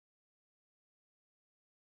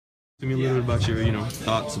Tell me a little bit about your,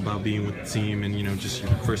 thoughts about being with the team and, just your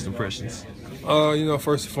first impressions.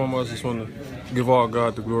 First and foremost, I just want to give all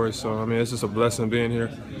God the glory. So, I mean, it's just a blessing being here,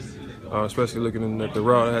 especially looking at the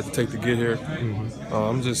route I had to take to get here.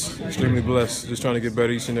 I'm just extremely blessed, just trying to get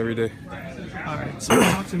better each and every day. All right, so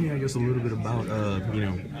talk to me, I guess, a little bit about,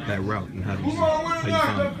 that route and how you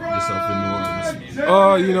found yourself in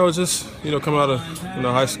New Orleans. Coming out of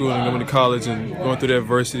high school and going to college and going through the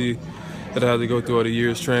adversity that I had to go through all the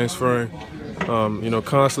years transferring,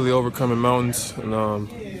 constantly overcoming mountains and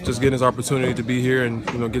just getting this opportunity to be here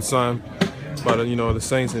and, get signed by the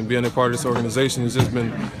Saints and being a part of this organization has just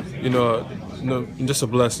been, just a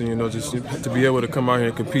blessing, just to be able to come out here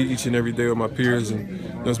and compete each and every day with my peers,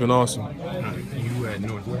 and it's been awesome. You were at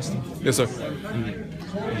Northwestern? Yes, sir.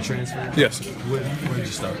 You transferred? Yes. Where did you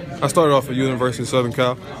start? I started off at University of Southern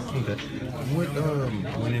Cal. Okay. What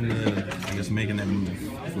went into, making that move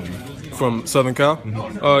for you? From Southern Cal?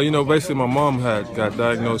 Basically my mom got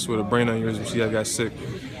diagnosed with a brain aneurysm. She got sick.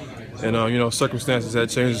 And, circumstances had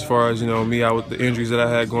changed as far as, me out with the injuries that I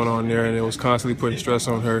had going on there, and it was constantly putting stress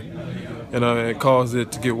on her. And it caused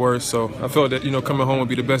it to get worse. So I felt that, coming home would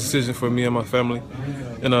be the best decision for me and my family.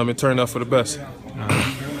 And it turned out for the best.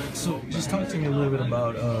 So just talk to me a little bit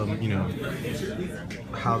about,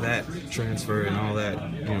 how that transfer and all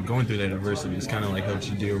that, going through that adversity has kind of like helped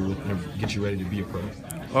you deal with and get you ready to be a pro.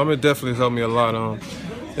 It definitely has helped me a lot.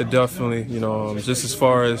 It definitely, just as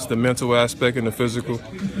far as the mental aspect and the physical,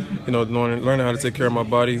 learning how to take care of my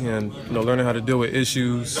body and, learning how to deal with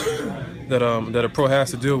issues that a pro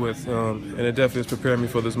has to deal with. And it definitely has prepared me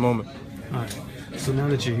for this moment. All right. So now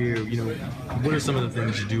that you're here, what are some of the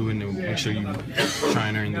things you do to make sure you try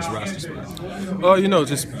and earn this roster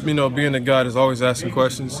spot? Being a guy that's always asking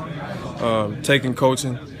questions, taking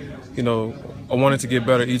coaching, I wanted to get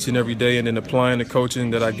better each and every day, and then applying the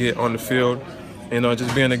coaching that I get on the field.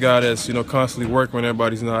 Just being a guy that's, constantly working when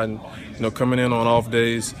everybody's not, and, coming in on off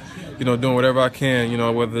days, doing whatever I can,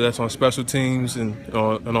 whether that's on special teams and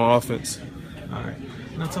on offense. All right.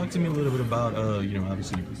 Now talk to me a little bit about,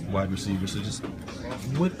 obviously wide receivers. So just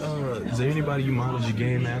what is there anybody you modeled your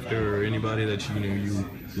game after, or anybody that you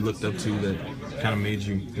looked up to that kind of made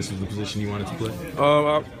you this was the position you wanted to play?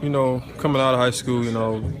 Coming out of high school,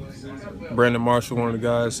 Brandon Marshall, one of the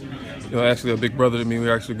guys, actually a big brother to me.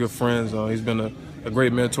 We're actually good friends. He's been a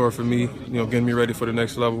great mentor for me, getting me ready for the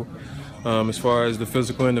next level. As far as the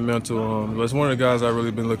physical and the mental, it's one of the guys I've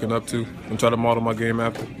really been looking up to and try to model my game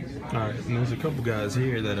after. All right, and there's a couple guys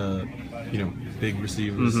here that, big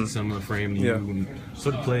receivers, similar frame to you, and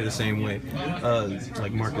sort of play the same way,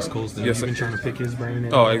 like Marcus Colston. Yes, Have you been trying to pick his brain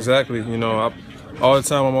in? Oh, exactly. All the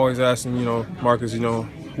time I'm always asking, Marcus,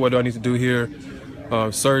 what do I need to do here?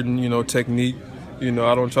 Certain, technique.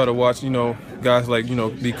 I don't try to watch, guys like,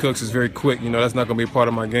 B. Cooks is very quick. That's not going to be a part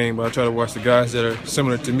of my game, but I try to watch the guys that are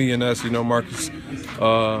similar to me, and that's, Marcus,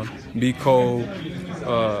 B. Cole,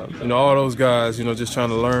 all those guys, just trying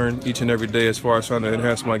to learn each and every day as far as trying to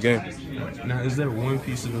enhance my game. Now, is there one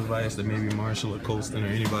piece of advice that maybe Marshall or Colston or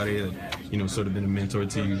anybody that, sort of been a mentor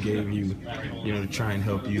to you, gave you, to try and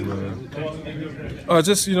help you?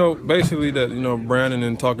 Basically that, Brandon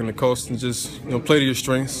and talking to Colston, just, play to your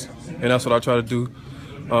strengths, and that's what I try to do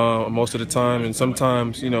most of the time. And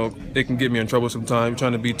sometimes, it can get me in trouble sometimes,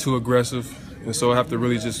 trying to be too aggressive. And so I have to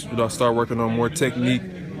really just start working on more technique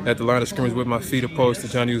at the line of scrimmage with my feet opposed to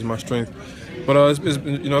trying to use my strength. But I've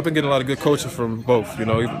been getting a lot of good coaching from both. Even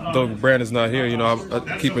though Brandon's not here,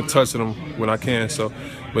 I keep in touch with him when I can. So,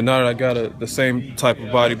 but now that I got the same type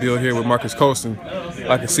of body build here with Marcus Colston,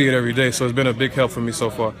 I can see it every day. So it's been a big help for me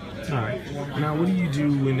so far. All right. Now, what do you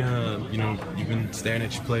do when you've been staring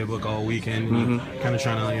at your playbook all weekend, and kind of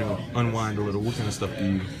trying to unwind a little? What kind of stuff do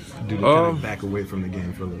you do to kind of back away from the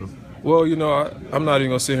game for a little? Well, I'm not even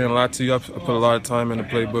going to sit here and lie to you. I put a lot of time in the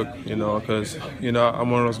playbook, because, I'm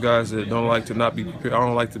one of those guys that don't like to not be prepared. I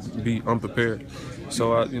don't like to be unprepared.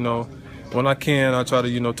 So, when I can, I try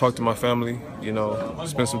to, talk to my family,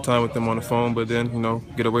 spend some time with them on the phone, but then,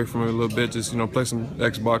 get away from it a little bit, just, play some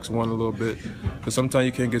Xbox One a little bit. Because sometimes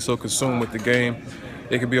you can't get so consumed with the game,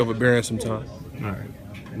 it can be overbearing sometimes. All right.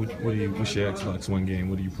 What's your Xbox One game?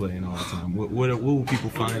 What are you playing all the time? What will people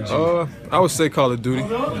find you? I would say Call of Duty.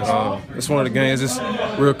 It's one of the games. It's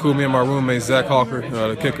real cool. Me and my roommate Zach Hawker,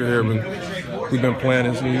 the kicker here, we've been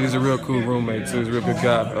playing. He's a real cool roommate too. He's a real good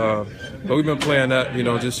guy. But we've been playing that,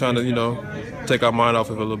 just trying to, take our mind off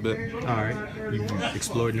of it a little bit. All right. You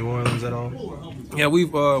explored New Orleans at all? Yeah,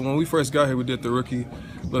 we've when we first got here, we did the rookie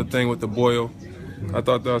little thing with the Boyle. I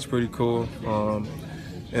thought that was pretty cool.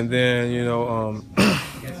 And then,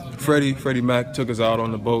 Freddie Mac took us out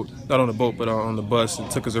on the boat, not on the boat, but on the bus,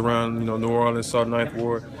 and took us around, New Orleans, saw Ninth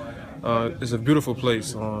Ward. It's a beautiful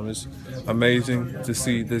place. It's amazing to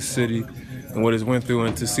see this city and what it's went through,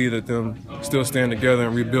 and to see that them still stand together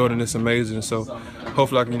and rebuilding. It's amazing. So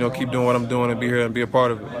hopefully I can keep doing what I'm doing and be here and be a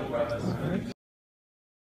part of it.